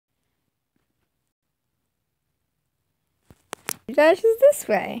Dash is this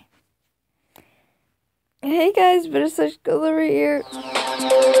way. Hey guys, better such go over here.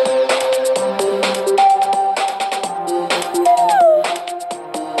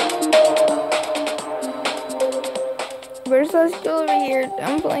 First, let's go over here.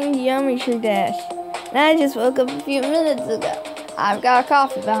 I'm playing Yummy Tree Dash. And I just woke up a few minutes ago. I've got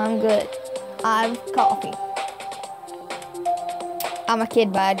coffee, but I'm good. I've coffee. I'm a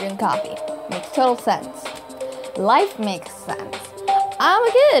kid, but I drink coffee. Makes total sense. Life makes sense. I'm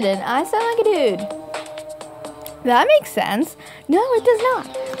a kid, and I sound like a dude. That makes sense. No, it does not.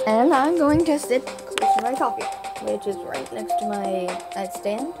 And I'm going to sit close to my coffee, which is right next to my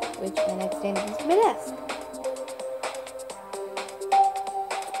nightstand, which my nightstand is my desk.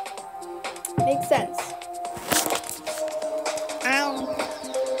 Makes sense.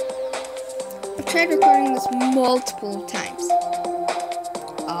 I've tried recording this multiple times,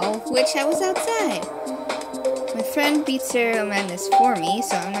 all of which I was outside. My friend beat Serial Madness for me,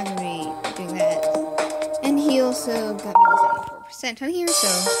 so I'm not going to be doing that. And he also got me 74% on here, so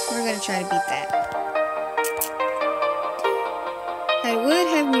we're going to try to beat that. I would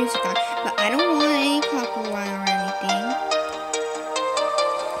have music on, but I don't want any copyright or anything.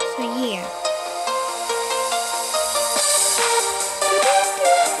 So yeah.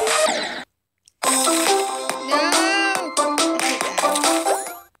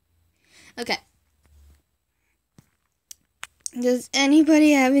 Okay. Does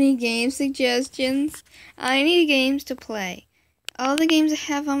anybody have any game suggestions? I need games to play. All the games I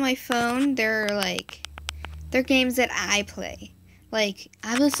have on my phone, they're games that I play. Like, I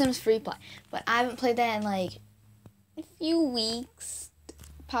have a Sims Free Play, but I haven't played that in like a few weeks.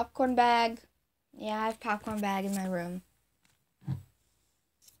 Popcorn bag. Yeah, I have popcorn bag in my room.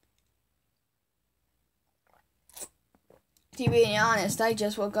 To be honest, I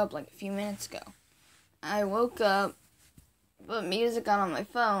just woke up like a few minutes ago. I woke up, put music on my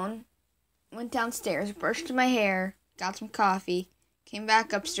phone, went downstairs, brushed my hair, got some coffee, came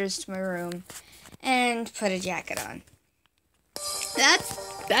back upstairs to my room, and put a jacket on.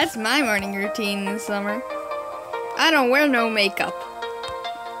 That's my morning routine this summer. I don't wear no makeup.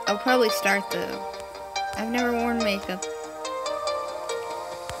 I'll probably start though. I've never worn makeup.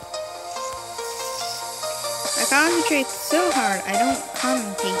 I concentrate so hard, I don't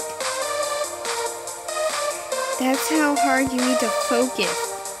commentate. That's how hard you need to focus.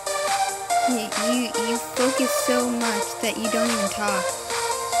 You focus so much that you don't even talk.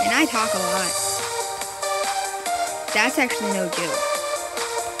 And I talk a lot. That's actually no joke.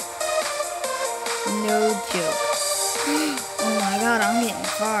 No joke. Oh my god, I'm getting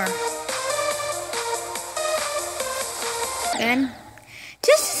far. Then,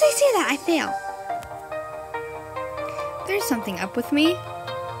 just as I say that, I fail. There's something up with me.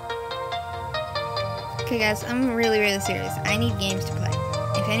 Okay guys, I'm really serious. I need games to play.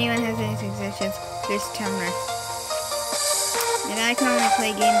 If anyone has any suggestions, just tell me. And I can only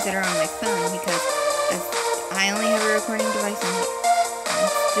play games that are on my phone because I only have a recording device on here.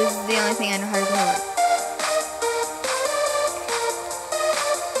 This is the only thing I know how to record.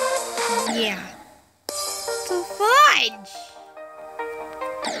 Yeah. So fudge!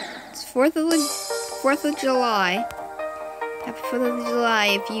 It's 4th of July. Happy 4th of July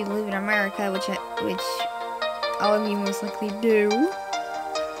if you live in America, which all of you most likely do,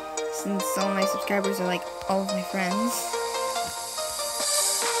 since all my subscribers are like all of my friends.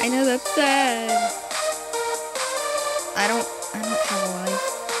 I know that's sad. I don't have a life.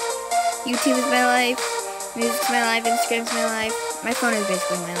 YouTube is my life, music's my life, Instagram's my life. My phone is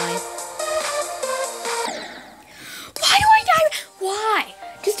basically my life. Why do I die? Why?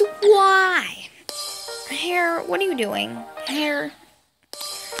 Just why? Hair, what are you doing? Hair.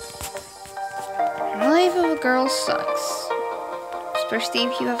 The life of a girl sucks. Especially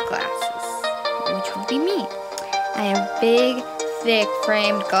if you have glasses. Which would be me. I have big, thick,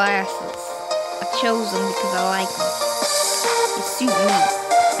 framed glasses. I chose them because I like them. They suit me.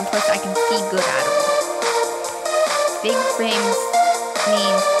 And plus I can see good out of them. Big frames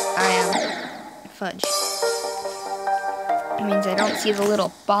means I am fudge. It means I don't see the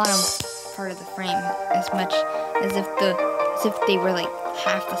little bottom part of the frame as much as if they were like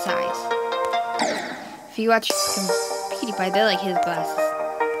half the size. If you watch PewDiePie, they're like his glasses.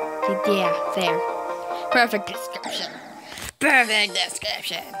 Yeah, there. Perfect description. Perfect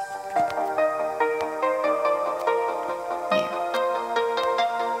description. Yeah.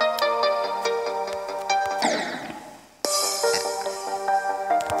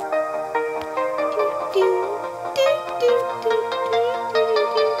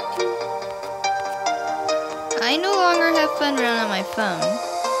 I no longer have fun running on my phone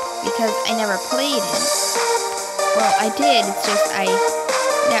because I never played it. Well, I did. It's just I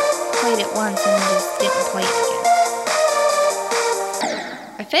played it once and just didn't play it again.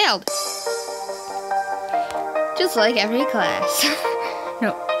 I failed. Just like every class.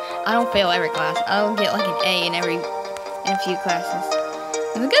 No, I don't fail every class. I'll get like an A in a few classes.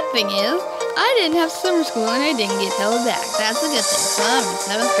 And the good thing is, I didn't have summer school and I didn't get held back. That's the good thing. So I'm in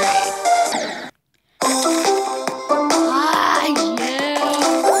 7th grade.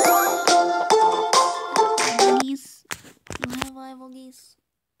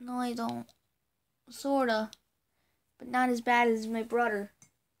 No, I don't. Sorta. But not as bad as my brother.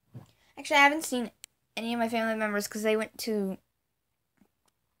 Actually, I haven't seen any of my family members because they went to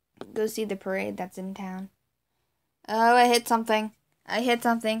go see the parade that's in town. Oh, I hit something.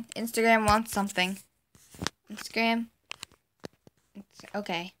 Instagram wants something. Instagram. It's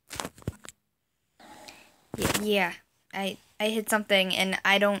okay. Yeah. I hit something and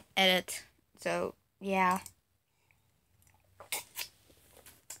I don't edit. So, yeah.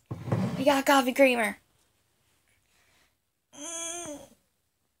 I got a coffee creamer. I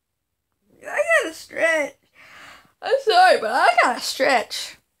gotta stretch. I'm sorry, but I gotta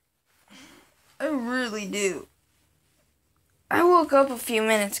stretch. I really do. I woke up a few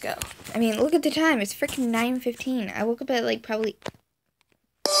minutes ago. I mean, look at the time. It's freaking 9:15. I woke up at like probably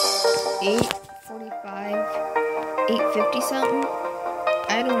 8:45, 8:50 something.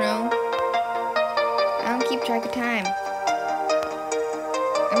 I don't know. I don't keep track of time.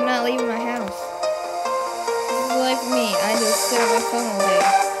 I'm not leaving my house. This is life for me. I just sit on my phone all day.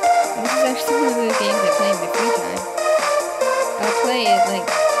 And this is actually one of those games I play in my free time. I'll play it like,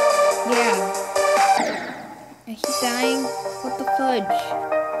 yeah. I keep dying. What the fudge?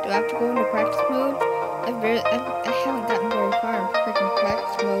 Do I have to go into practice mode? I haven't gotten very far in freaking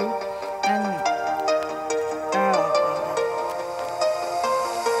practice mode.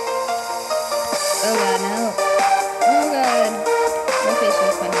 Oh god, no. Oh god. My face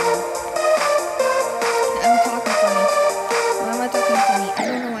is funny now. I'm talking funny. Why am I talking funny? I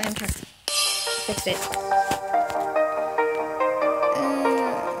don't know why I'm talking. Fix it.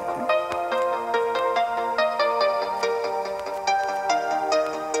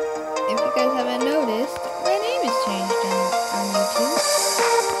 If you guys haven't noticed, my name has changed on YouTube.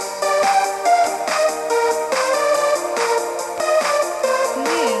 So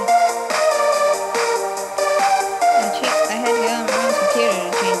yeah. I had to go on my mom's computer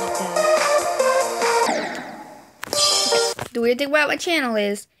to change it down. The weird thing about my channel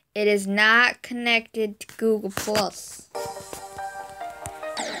is, it is not connected to Google+.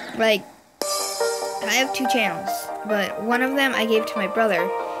 Like, I have 2 channels, but one of them I gave to my brother,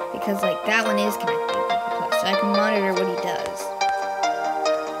 because, like, that one is connected to Google+, so I can monitor what he does.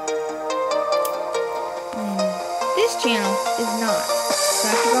 This channel is not, so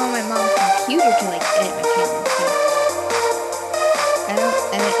I have to go on my mom's computer to, like, edit my channel and stuff. I don't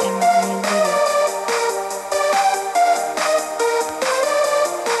edit in my videos either.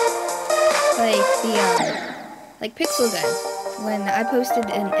 Like, like Pixel Gun, when I posted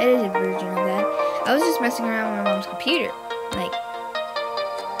an edited version of that, I was just messing around with my mom's computer, like,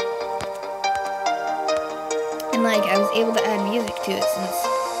 and like, I was able to add music to it since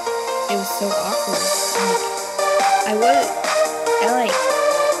it was so awkward. Like,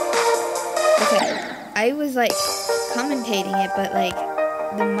 I was like commentating it, but like,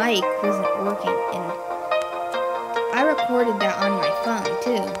 the mic wasn't working, and I recorded that on my phone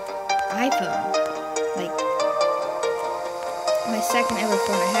too. iPhone, like my second ever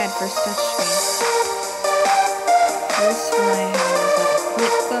phone I had, first touchscreen. First phone I had was like a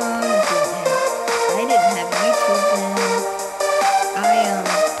flip phone. I didn't have YouTube then.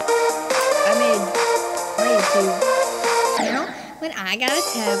 I made my YouTube channel when I got a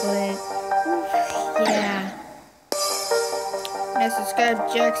tablet. Oof, yeah. I subscribed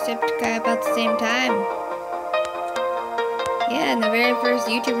to Jacksepticeye about the same time. Yeah, and the very first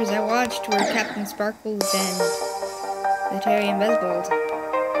YouTubers I watched were Captain Sparkles and the Terry and Bezbold.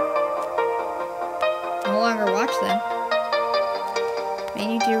 No longer watch them.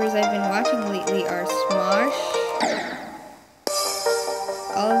 Main YouTubers I've been watching lately are Smosh,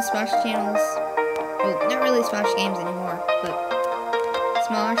 all of the Smosh channels. Well, not really Smosh games anymore, but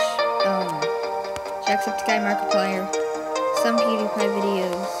Smosh, Jacksepticeye Markiplier, some PewDiePie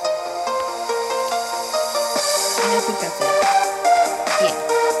videos, and I think that's it. Yeah.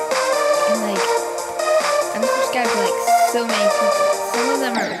 And like, I'm subscribed to like so many people. Some of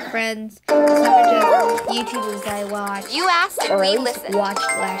them are my friends, some are just YouTubers that I watched. You asked and we listened.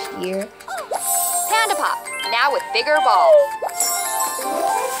 Watched last year. Panda Pop, now with bigger balls.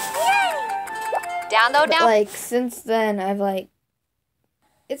 Download now. Like, since then, I've like,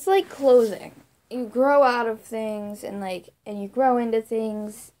 it's like clothing. you grow out of things and like and you grow into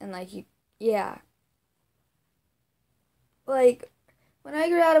things and like you like when I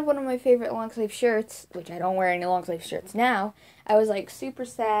grew out of one of my favorite long sleeve shirts, which I don't wear any long sleeve shirts now, I was like super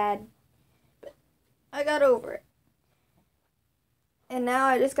sad, but I got over it. And now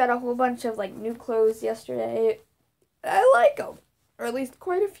I just got a whole bunch of like new clothes yesterday. I like them, or at least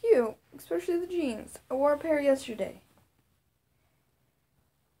quite a few, especially the jeans. I wore a pair yesterday.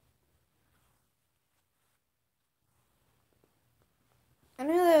 I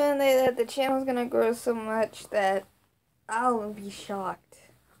know that one day that the channel's gonna grow so much that I'll be shocked.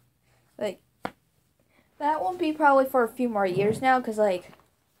 Like, that won't be probably for a few more years now, because, like,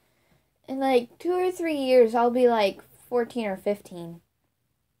 in, like, 2 or 3 years, I'll be, like, 14 or 15.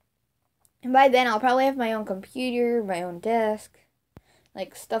 And by then, I'll probably have my own computer, my own desk,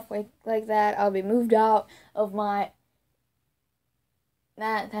 like, stuff like that. I'll be moved out of my...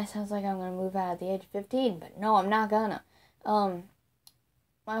 That sounds like I'm gonna move out at the age of 15, but no, I'm not gonna.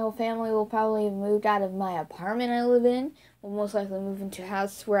 My whole family will probably have moved out of my apartment I live in. We'll most likely move into a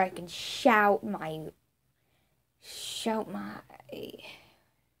house where I can shout,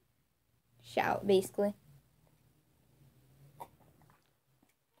 basically.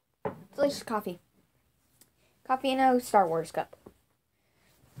 Delicious coffee. Coffee in a Star Wars cup.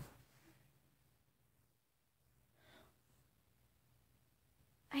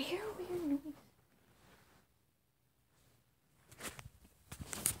 I hear a weird noise.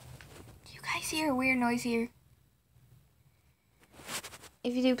 Do you guys hear a weird noise here?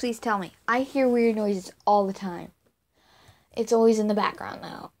 If you do, please tell me. I hear weird noises all the time. It's always in the background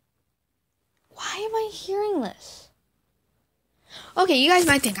now. Why am I hearing this? Okay, you guys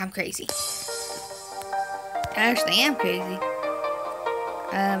might think I'm crazy. I actually am crazy.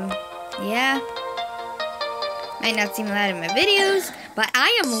 Yeah. Might not seem loud in my videos, but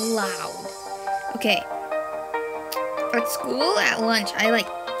I am loud. Okay. At school, at lunch, I like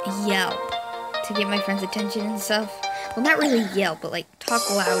yell to get my friends' attention and stuff. Well, not really yell, but like talk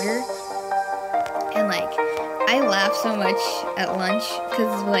louder. And like, I laugh so much at lunch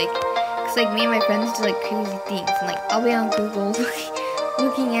because like me and my friends do like crazy things. And like, I'll be on Google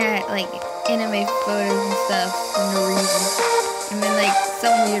looking at like anime photos and stuff for no reason. And then like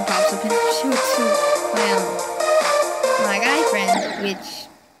something weird pops up and I show it to my guy friend, which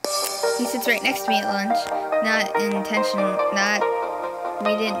he sits right next to me at lunch. Not intentional,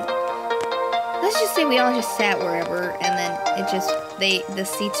 we didn't. Let's just say we all just sat wherever, and then the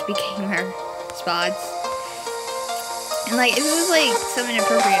seats became our spots. And like, if it was like something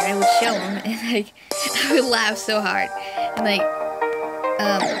inappropriate, I would show him, and like, I would laugh so hard. And like,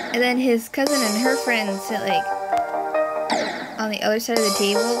 and then his cousin and her friend sit like on the other side of the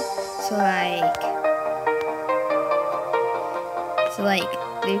table, so like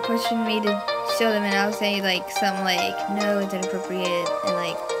they questioned me to show them, and I would say like something like, no, it's inappropriate, and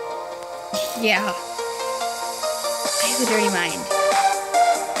like, yeah, I have a dirty mind,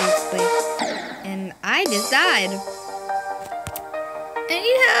 basically, and I just died. I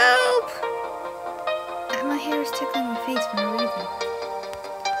need help! My hair is tickling my face for no reason.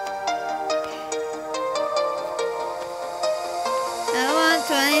 I want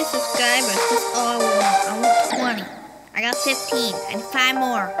 20 subscribers, that's all I want 20. I got 15, I need 5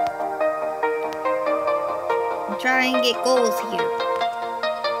 more. I'm trying to get goals here.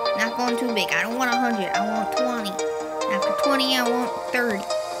 Not going too big. I don't want 100. I want 20. After 20, I want 30.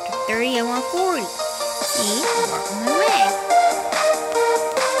 After 30, I want 40. See? I'm working my way.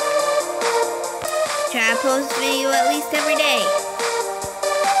 Try to post a video at least every day.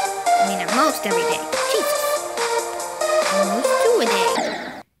 I mean, at most every day. Jesus. Almost 2 a day.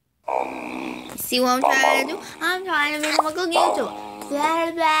 You see what I'm trying to do? I'm trying to become a good YouTuber.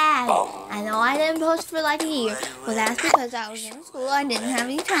 I know I didn't post for like a year, but that's because I was in school. I didn't have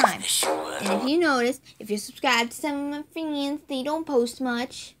any time. And if you notice, if you're subscribed to some of my friends, they don't post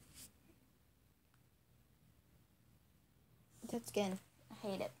much. That skin, I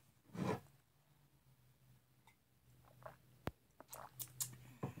hate it.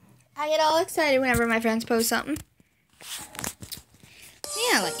 I get all excited whenever my friends post something.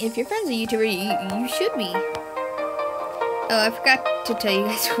 Yeah, like if your friend's a YouTuber, you should be. Oh, I forgot to tell you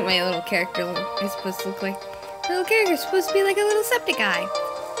guys what my little character is supposed to look like. My little character is supposed to be like a little septic guy.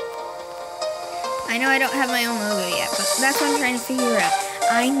 I know I don't have my own logo yet, but that's what I'm trying to figure out.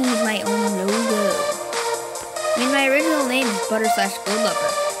 I need my own logo. I mean, my original name is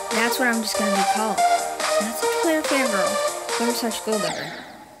Butter/Gold-Lover. That's what I'm just going to be called. That's a Twitter fangirl. Butter/Gold-Lover.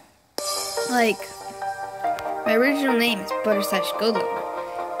 Like, my original name is Butter/Gold-Lover.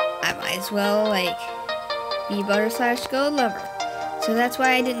 I might as well, like, be Butter/Gold-Lover. So that's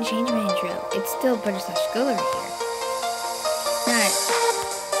why I didn't change my intro. It's still Butterscotch School over here.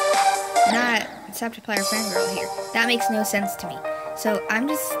 Not Septiplier Fangirl here. That makes no sense to me. So I'm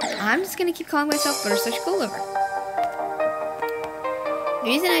just gonna keep calling myself Butterscotch School over. The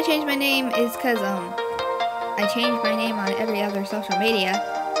reason I changed my name is because I changed my name on every other social media.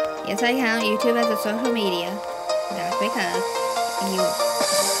 Yes, I count YouTube as a social media. That's because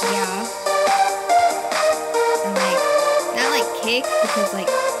yeah. And like, not like Kick, because like,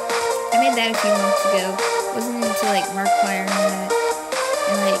 I made that a few months ago. Wasn't into like Markiplier and that.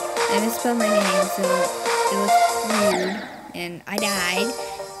 And like, I misspelled my name, so it was weird. And I died.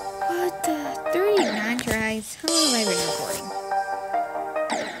 What the? 39 tries? How long have I been recording?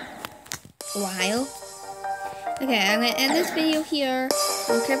 A while. Okay, I'm gonna end this video here. I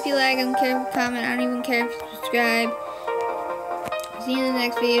don't care if you like, I don't care if you comment, I don't even care if you subscribe. See you in the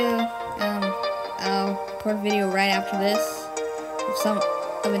next video. I'll record a video right after this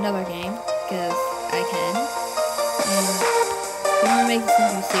of another game, because I can. And if you want to make this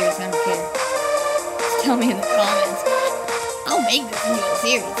into a series, I don't care. Just tell me in the comments. I'll make this into a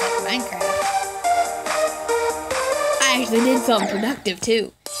series like Minecraft. I actually did something productive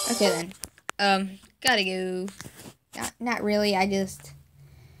too. Okay then. Gotta go. Not really, I just...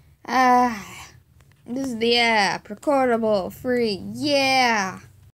 this is the app. Recordable. Free. Yeah!